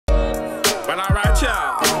Well, all right,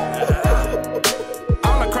 y'all.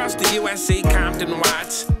 All across the USC, Compton,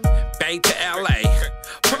 Watts, Bay to LA,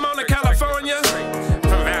 Pomona, California,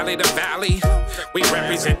 from valley to valley, we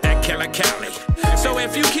represent that killer Cali. So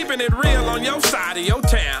if you keeping it real on your side of your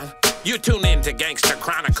town, you tune in to Gangsta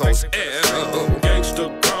Chronicles.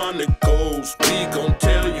 Gangsta Chronicles, we gon'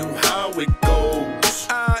 tell you how it goes.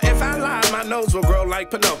 If I lie, my nose will grow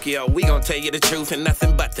like Pinocchio. We gon' tell you the truth and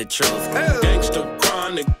nothing but the truth. Gangsta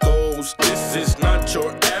Chronicles, this is not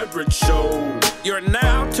your average show. You're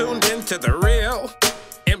now tuned into the real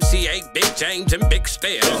MC8, Big James, and Big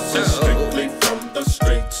Steel. This is strictly from the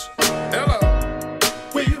streets. Hello.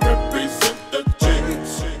 We represent the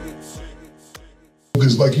James.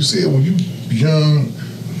 Because like you said, when you young,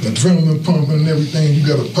 adrenaline pumping and everything, you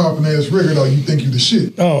got a popping ass record out, you think you the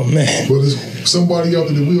shit. Oh man. But there's somebody out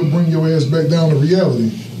there that will bring your ass back down to reality.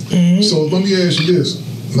 Mm-hmm. So let me ask you this,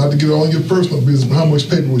 not to get all in your personal business, but how much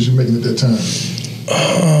paper was you making at that time?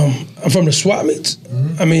 From the swap meets,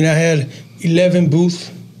 I mean, I had 11 booths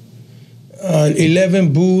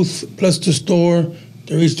plus the store.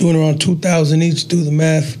 They're each doing around 2,000 each. Do the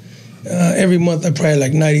math. Every month, I probably had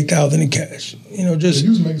like 90,000 in cash. You know, just you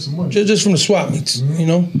was making some money. Just from the swap meets. You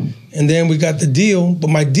know, and then we got the deal. But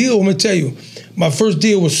my deal, let me tell you, my first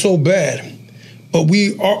deal was so bad. But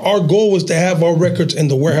our goal was to have our records in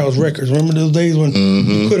the warehouse records. Remember those days when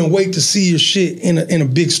you couldn't wait to see your shit in a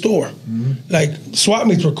big store? Like swap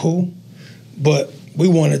meets were cool, but we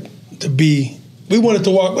wanted to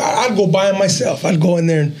walk. I'd go buy them myself. I'd go in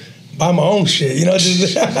there and buy my own shit. You know,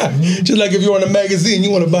 just like if you're on a magazine,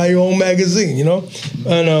 you want to buy your own magazine. You know,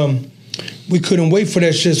 and we couldn't wait for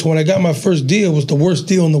that shit. So when I got my first deal, it was the worst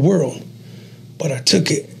deal in the world, but I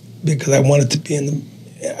took it because I wanted to be in the.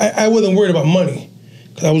 I wasn't worried about money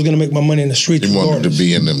because I was going to make my money in the streets. You wanted to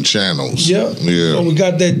be in them channels. Yeah. So we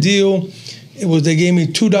got that deal. They gave me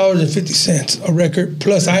 $2.50 a record.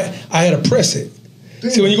 Plus I had to press it.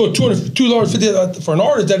 Damn. See, when you go $2.50 for an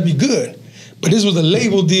artist, that'd be good. But this was a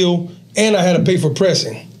label deal, and I had to pay for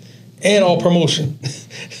pressing and all promotion.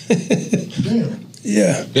 Damn.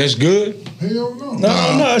 Yeah. That's good? Hell no.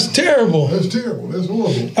 No, it's terrible. That's terrible. That's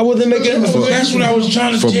horrible. I wasn't making it. That's what I was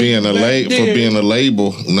trying to for being a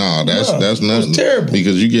label. No, that's nothing. That's terrible.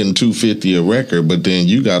 Because you're getting $250 a record, but then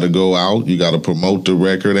you got to go out, you got to promote the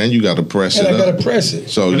record, and you got to press it. And I got to press it.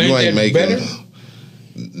 So you ain't making. Better?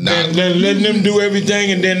 Nah. Letting them do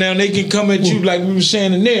everything, and then now they can come at you like we were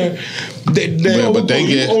saying in there. But they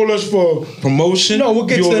get owe us for promotion. No, we'll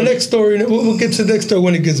get to the next story. We'll get to the next story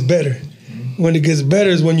when it gets better. When it gets better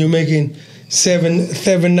is when you're making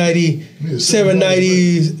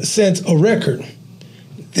 7.90 cents a record.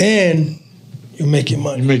 Then you're making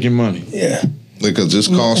money. You're making money. Yeah. Because it's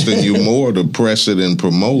costing you more to press it and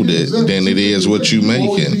promote it than it is what you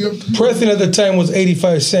making. Pressing at the time was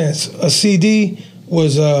 85 cents. A CD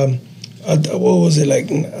was what was it, like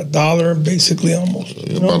 $1 basically almost?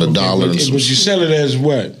 About $1. But you sell it as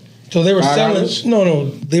what? So they were selling.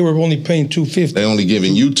 No, they were only paying $2.50. They only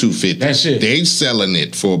giving you $2.50. That's it. They selling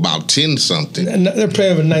it for about 10 something. And they're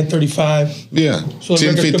paying for $9.35. Yeah, so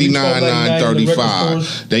 $10.59,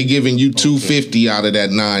 $9.35. They giving you $2.50 out of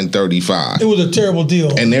that $9.35. It was a terrible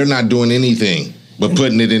deal. And they're not doing anything but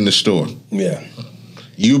putting it in the store. Yeah.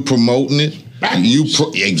 You promoting it.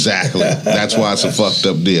 Exactly. That's why it's a fucked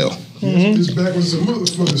up deal. This backwards as a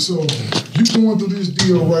motherfucker. So you going through this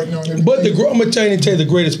deal right now. But I'm gonna tell you the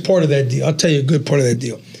greatest part of that deal. I'll tell you a good part of that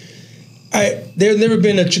deal. There's never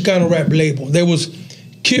been a Chicano rap label. There was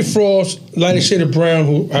Kid Frost, Lighter Shade of Brown,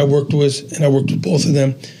 who I worked with, and I worked with both of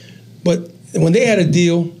them. But when they had a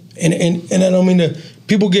deal, and I don't mean to,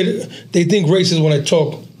 people they think racist when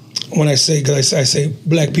I say, because I say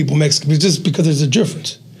black people, Mexicans, just because there's a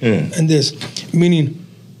difference. And this, meaning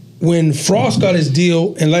when Frost got his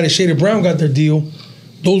deal and Lighter Shade of Brown got their deal,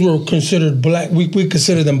 those were considered black. We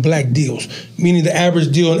consider them black deals, meaning the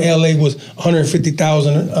average deal in LA was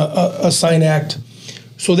 $150,000 a sign act.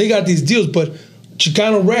 So they got these deals, but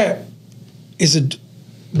Chicano rap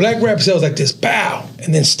black rap sells like this, pow,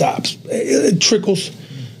 and then stops. It trickles,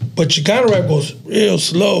 but Chicano rap goes real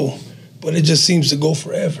slow, but it just seems to go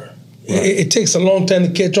forever. Right. It takes a long time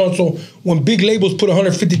to catch on. So when big labels put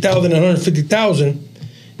 $150,000 and $150,000,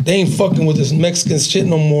 they ain't fucking with this Mexican shit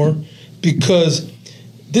no more because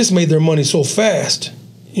this made their money so fast.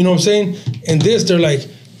 You know what I'm saying? And this, they're like,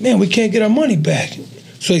 man, we can't get our money back.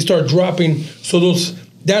 So they start dropping. So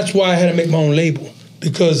that's why I had to make my own label,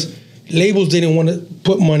 because labels didn't want to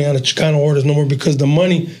put money on the Chicano orders no more, because the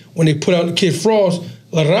money, when they put out the Kid Frost,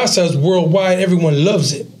 La Raza is worldwide. Everyone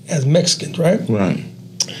loves it as Mexicans, right? Right.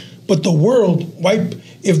 But the world,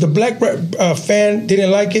 if the black fan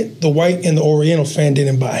didn't like it, the white and the Oriental fan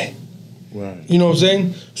didn't buy it. Right. You know what I'm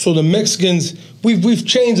saying? So the Mexicans, we've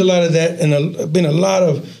changed a lot of that, and been a lot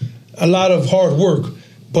of hard work.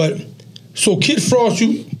 But so Kid Frost,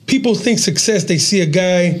 people think success. They see a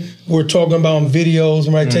guy we're talking about on videos,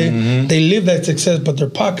 right? They live that success, but their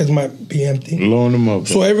pockets might be empty. Blowing them up.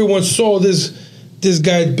 So everyone saw this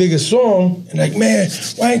guy's biggest song, and like, man,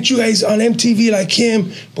 why aren't you guys on MTV like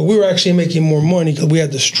him? But we were actually making more money because we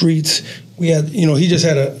had the streets. We had, he just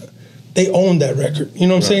had they owned that record. You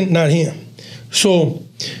know what I'm saying? Not him. So,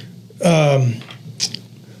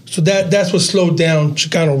 that's what slowed down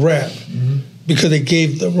Chicano rap because they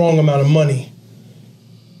gave the wrong amount of money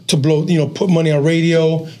to blow, put money on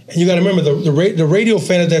radio. And you got to remember the radio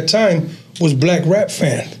fan at that time was black rap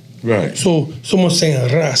fan. Right. So someone saying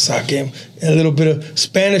raza, and a little bit of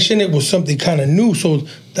Spanish in it was something kind of new. So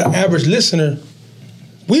the average listener,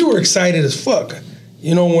 we were excited as fuck.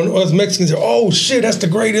 When us Mexicans say, oh shit, that's the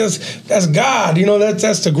greatest, that's God,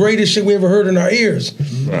 that's the greatest shit we ever heard in our ears.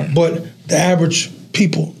 Right. But the average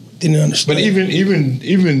people didn't understand. But even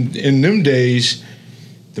in them days,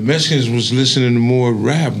 the Mexicans was listening to more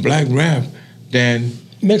rap, black rap, than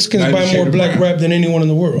Mexicans buy more black rap than anyone in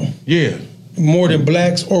the world. Yeah. More than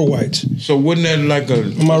blacks or whites. So wasn't that like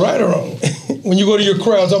Am I right or wrong? When you go to your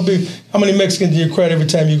crowds, how many Mexicans in your crowd every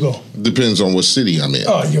time you go? Depends on what city I'm in.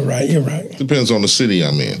 Oh, you're right. Depends on the city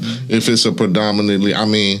I'm in. If it's a predominantly,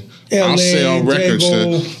 LA, I sell records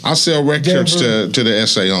Denver, to the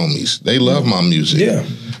SA homies. They love my music. Yeah.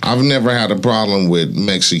 I've never had a problem with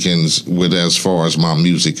Mexicans with as far as my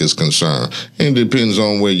music is concerned. It depends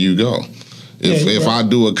on where you go. If I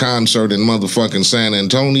do a concert in motherfucking San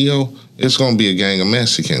Antonio, it's gonna be a gang of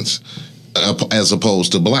Mexicans as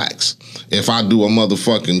opposed to blacks. If I do a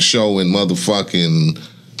motherfucking show in motherfucking,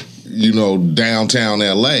 downtown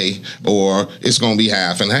LA, or it's gonna be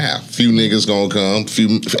half and half. Few niggas gonna come,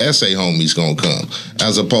 few SA homies gonna come.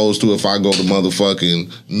 As opposed to if I go to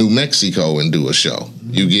motherfucking New Mexico and do a show.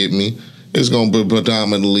 You get me? It's gonna be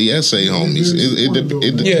predominantly SA homies.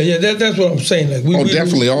 That's what I'm saying. Like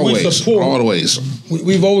definitely, always.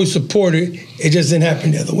 We've always supported. It just didn't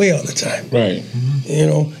happen the other way all the time. Right.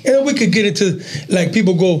 And then we could get into, like,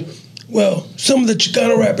 people go, well, some of the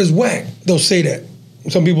Chicano rap is whack. They'll say that.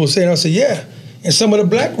 Some people will say, and I'll say, yeah. And some of the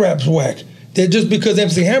black rap's whack. They're just because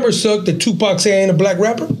MC Hammer sucked, that Tupac say I ain't a black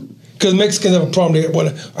rapper. Because Mexicans have a problem there.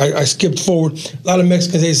 Well, I skipped forward. A lot of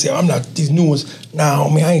Mexicans, they say, I'm not these new ones. Nah,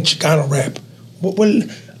 homie, I ain't Chicano rap. Well,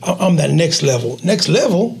 I'm that next level. Next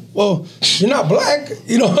level? Well, you're not black.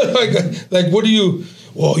 Like what do you...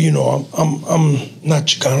 Well, I'm not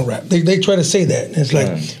Chicano rap. They try to say that. And it's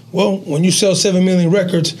like, well, when you sell 7 million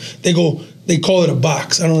records, they call it a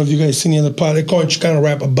box. I don't know if you guys seen the other part. They call it Chicano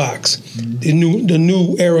rap a box. Mm-hmm. The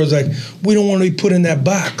new era is like, we don't want to be put in that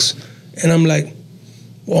box. And I'm like,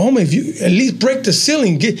 well, homie, if you at least break the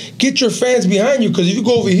ceiling, get your fans behind you, because if you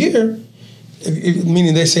go over here,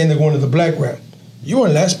 meaning they're saying they're going to the black rap, you're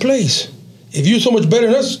in last place. If you're so much better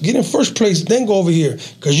than us, get in first place, then go over here.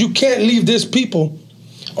 Because you can't leave this people,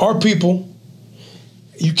 our people,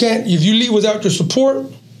 you can't, if you leave without your support,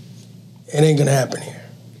 it ain't gonna happen here.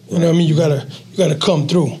 You know what I mean? You gotta come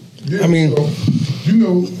through. Yeah,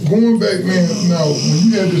 going back, man, now, when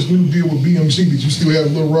you had this new deal with BMC, did you still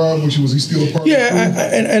have Lil Rob, was he still a part of the crew?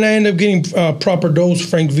 and I ended up getting Proper Dose,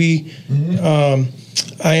 Frank V.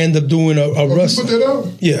 Mm-hmm. I ended up doing a Russ. You put that out?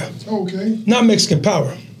 Yeah. Oh, okay. Not Mexican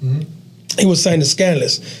Power. Mm-hmm. He was signed to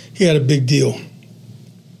Scandalous. He had a big deal.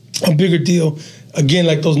 A bigger deal. Again,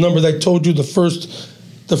 like those numbers I told you, the first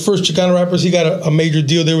Chicano rappers, he got a major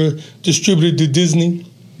deal. They were distributed to Disney.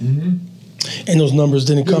 Mm-hmm. And those numbers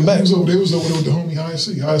didn't come back. They was over there with the homie High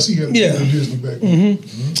C. High C had a deal with Disney back then. Mm-hmm.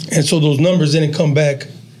 Mm-hmm. And so those numbers didn't come back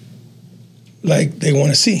like they want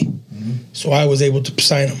to see. Mm-hmm. So I was able to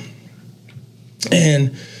sign them.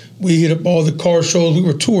 And we hit up all the car shows. We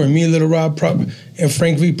were touring, me and Little Rob and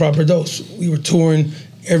Frank V, Proper Dose. We were touring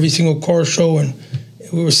every single car show, and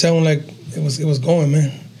we were selling like it was going,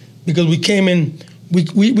 man. Because we came in,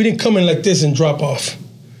 we didn't come in like this and drop off.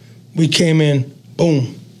 We came in,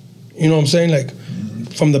 boom. You know what I'm saying? Like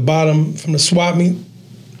from the bottom, from the swap meet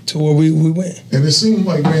to where we went. And it seemed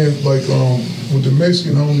like, man, like with the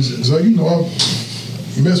Mexican homies, so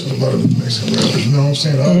I mess with a lot of the Mexican rappers. You know what I'm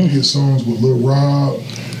saying? I did songs with Lil Rob.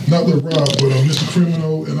 Not Lil Rob, but Mr.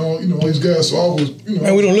 Criminal and all these guys. So I was,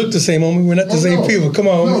 And we don't look the same, homie. We're not the same people. Come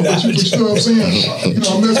on, homie. But you know what I'm saying? I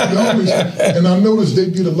mess with the homies, and I noticed they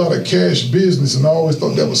did a lot of cash business, and I always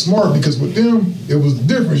thought that was smart, because with them, it was the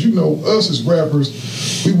difference. Us as rappers,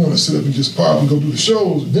 we want to sit up and just pop and go do the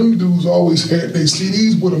shows. Them dudes always had their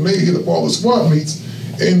CDs with them. They hit up all the swap meets.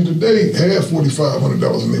 End of the day, had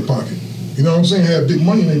 $4,500 in their pocket. You know what I'm saying? Had big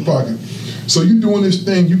money in their pocket. So you doing this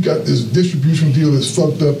thing, you got this distribution deal that's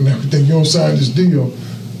fucked up and everything. You don't sign this deal.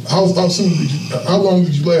 How long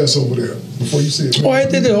did you last over there before you said? Oh, I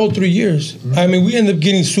did the whole 3 years. Mm-hmm. I mean, we ended up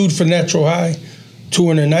getting sued for natural high,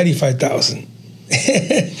 $295,000.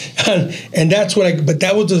 and that's what but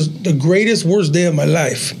that was the greatest, worst day of my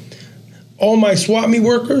life. All my swap meet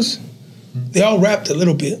workers, they all rapped a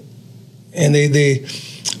little bit. And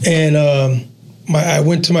I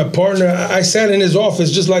went to my partner. I sat in his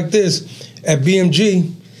office just like this at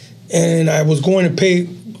BMG, and I was going to pick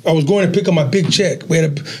up my big check.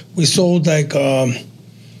 We sold like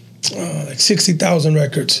 60,000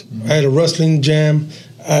 records. Mm-hmm. I had a wrestling jam.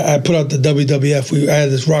 I put out the WWF. I had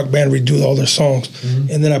this rock band redo all their songs.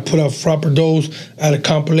 Mm-hmm. And then I put out Proper Dose. I had a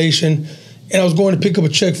compilation. And I was going to pick up a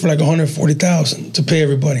check for like $140,000 to pay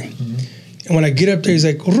everybody. Mm-hmm. And when I get up there, he's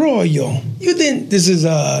like, Royo, you didn't, this is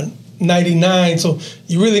 99, so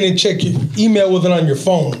you really didn't check your email, wasn't on your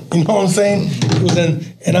phone. You know what I'm saying? It was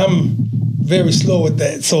and I'm very slow with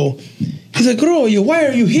that. So he's like, Royo, why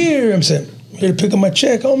are you here? I'm saying, I'm here to pick up my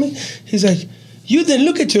check, homie. He's like, you didn't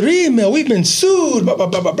look at your email. We've been sued, blah, blah,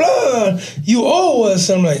 blah, blah, blah. You owe us.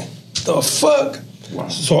 I'm like, the fuck? Wow.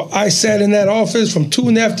 So I sat in that office from 2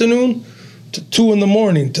 in the afternoon to 2 in the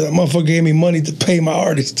morning till that motherfucker gave me money to pay my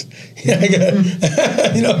artist. He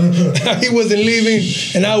wasn't leaving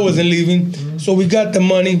and I wasn't leaving. So we got the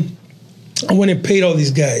money. I went and paid all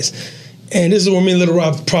these guys. And this is where me and Little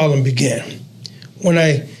Rob's problem began. When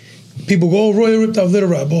people go, oh, Roy ripped off Little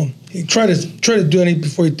Rob. Well, he tried to do anything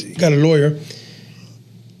before he got a lawyer.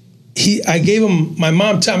 I gave him, my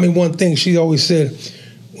mom taught me one thing. She always said,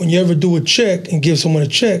 when you ever do a check and give someone a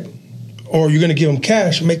check, or you're gonna give them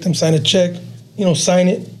cash, make them sign a check, sign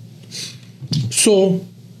it. So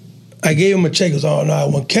I gave him a check. He goes, oh no, I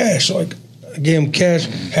want cash. So I gave him cash,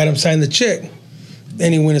 had him sign the check.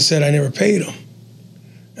 Then he went and said I never paid him.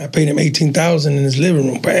 I paid him $18,000 in his living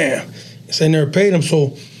room. Bam. He said I never paid him.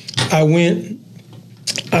 So I went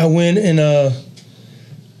and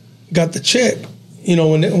got the check.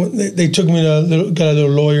 When they took me to got a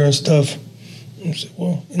little lawyer and stuff. I said,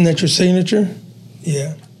 well, isn't that your signature?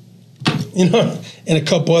 Yeah. And a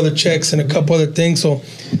couple other checks and a couple other things. So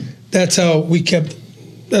that's how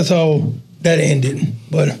that ended.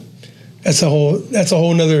 But that's a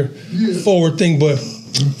whole nother forward thing. But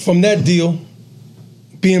from that deal,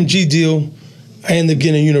 BMG deal, I ended up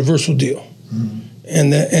getting a Universal deal. Mm-hmm.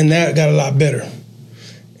 And that got a lot better.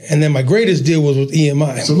 And then my greatest deal was with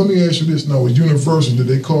EMI. So let me ask you this now: with Universal, did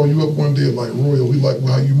they call you up one day like, Royal, we like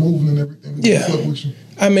how you moving and everything? Yeah. With you?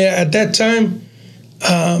 I mean, at that time,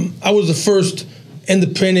 I was the first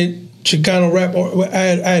independent Chicano rap.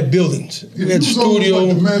 I had buildings. Yeah, we had studio.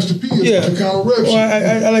 Like the Master P of Chicano rap.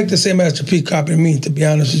 Well, I like to say Master P copied me, to be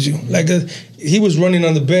honest with you. Like he was running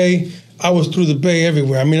on the Bay. I was through the Bay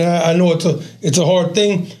everywhere. I mean, I know it's a hard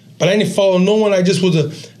thing, but I didn't follow no one. I just was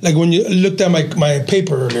like when you looked at my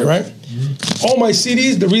paper earlier, right? Mm-hmm. All my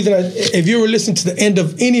CDs, the reason if you ever listen to the end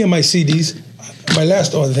of any of my CDs, my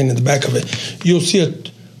last other thing in the back of it, you'll see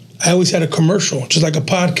I always had a commercial, just like a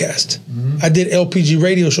podcast. Mm-hmm. I did LPG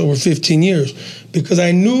radio show for 15 years because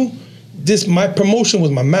I knew my promotion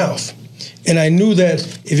was my mouth. And I knew that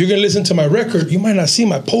if you're gonna listen to my record, you might not see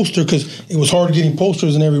my poster because it was hard getting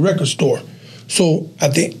posters in every record store. So I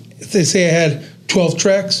think if they say I had 12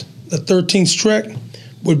 tracks, the 13th track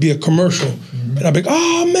would be a commercial. Mm-hmm. And I'd be like,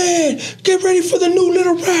 oh man, get ready for the new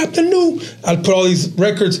Little Rap, I'd put all these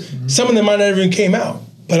records, some of them might not even came out.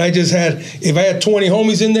 But I just if I had 20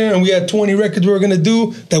 homies in there and we had 20 records we were gonna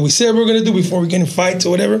do that we said we were gonna do before we get in fights or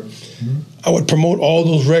whatever, I would promote all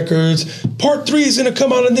those records. Part 3 is gonna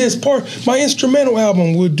come out of this. My instrumental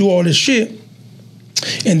album would do all this shit.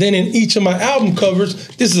 And then in each of my album covers,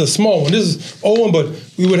 this is a small one, this is old one, but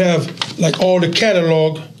we would have like all the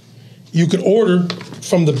catalog you could order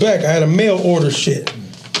from the back. I had a mail order shit.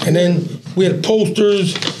 And then we had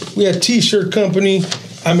posters, we had t-shirt company.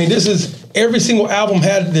 I mean, every single album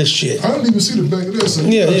had this shit. I didn't even see the back of this. So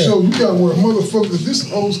you got where motherfuckers,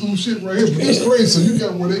 this old school shit right here, but it's great. So you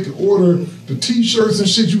got where they could order the t-shirts and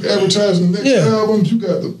shit you advertise in the next albums. You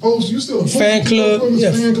got the posters. You still fan club.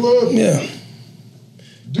 Fan club. Yeah.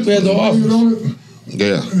 This we had the office. On it.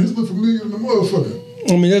 Yeah. This look familiar to the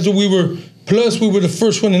motherfucker. I mean, that's what we were. Plus, we were the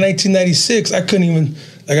first one in 1996. I couldn't even,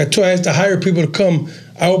 I had to hire people to come.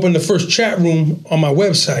 I opened the first chat room on my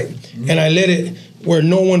website, and I let it where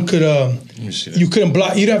no one could, you couldn't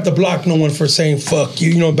block, you'd have to block no one for saying fuck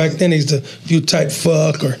you. Back then they used to do type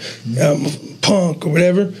fuck or punk or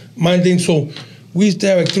whatever. My thing, so we used to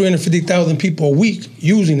have like 350,000 people a week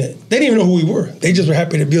using it. They didn't even know who we were. They just were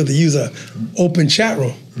happy to be able to use a open chat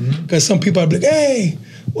room. Because some people would be like, hey,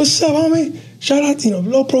 what's up, homie? shout out,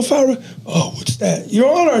 low profile. Oh, what's that? You're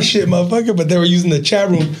on our shit, motherfucker. But they were using the chat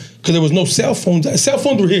room because there was no cell phones. Cell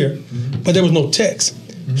phones were here, but there was no text.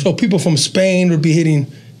 So people from Spain would be hitting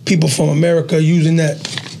people from America using that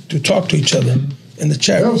to talk to each other in the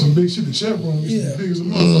chat room. That was some big shit. The chat room used to be big as a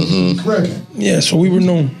motherfucker. It used to be cracking. Yeah, so we were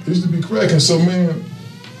known. It used to be cracking. So, man,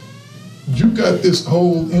 you got this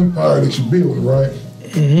whole empire that you built, right?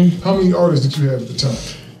 How many artists did you have at the time?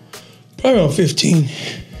 Probably around 15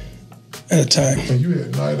 at a time. And you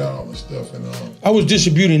had Night Owl and stuff. And I was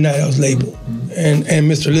distributing Night Owl's label and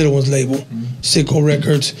Mr. Little One's label, Sicko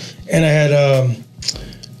Records. And I had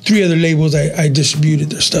 3 other labels I distributed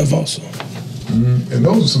their stuff also. And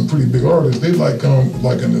those are some pretty big artists. They like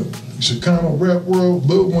in the Chicano rap world,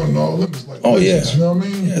 Lil One and all them. It's like legends, you know what I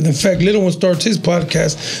mean? Yeah, in fact, Little One starts his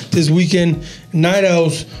podcast this weekend. Night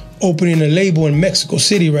Owl's opening a label in Mexico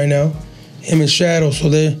City right now, him and Shadow. So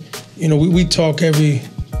they, we talk every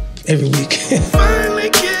week.